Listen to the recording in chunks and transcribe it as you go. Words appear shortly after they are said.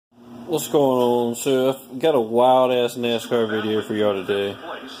What's going on? So I've got a wild ass NASCAR video for y'all today.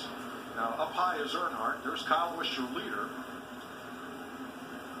 Now up high is Earnhardt. There's Kyle Busch, your leader.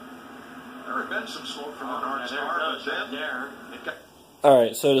 There had been some smoke from Earnhardt's car, but then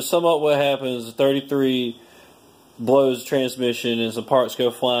Alright, so to sum up what happens, 33 blows the transmission and some parts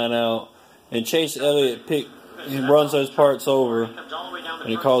go flying out, and Chase Elliott runs those parts over, and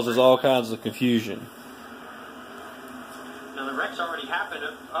it causes all kinds of confusion. Now the wreck's already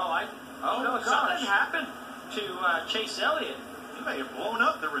happened. Something happened to Chase Elliott. He may have blown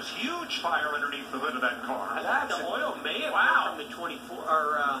up. There was huge fire underneath the hood of that car. The oil may have come from the 24,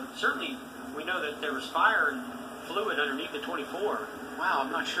 or certainly we know that there was fire and fluid underneath the 24. Wow,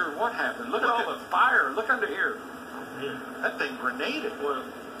 I'm not sure what happened. Look at all the fire. Look under here. That thing grenaded.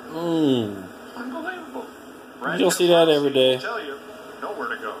 Unbelievable. You don't see that every day. Tell you, nowhere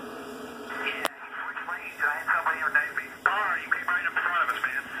to go.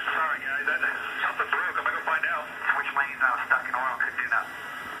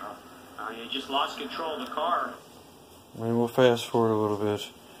 You just lost control of the car. I mean, we'll fast forward a little bit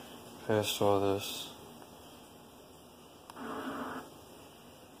past all this.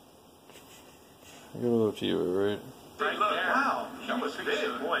 You're gonna look to you, right? Right there. Wow, that was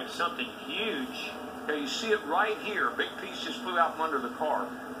big. Boy, something huge. Okay, you see it right here. A big piece just flew out from under the car.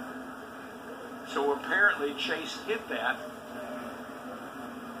 So apparently Chase hit that.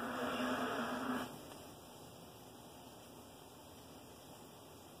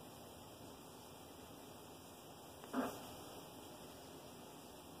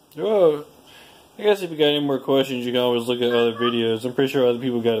 Well, I guess if you got any more questions, you can always look at other videos. I'm pretty sure other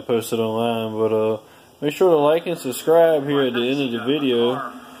people got it posted online, but make sure to like and subscribe here at the end of the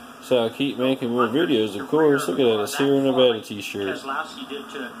video, so I'll keep making more videos, of course. Look at that, a Sierra Nevada t-shirt. Keselowski did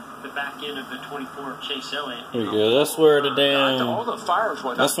to the back end of the 24 of Chase Elliott. There you go, that's where the damn,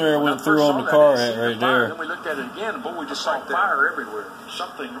 that's where it went through on the car at right there. Then we looked at it again, but we just saw fire everywhere.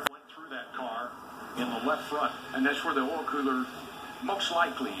 Something went through that car in the left front, and that's where the oil cooler most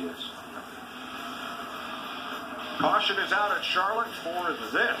likely is. Caution is out at Charlotte for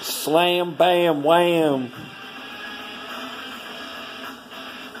this. Slam, bam, wham.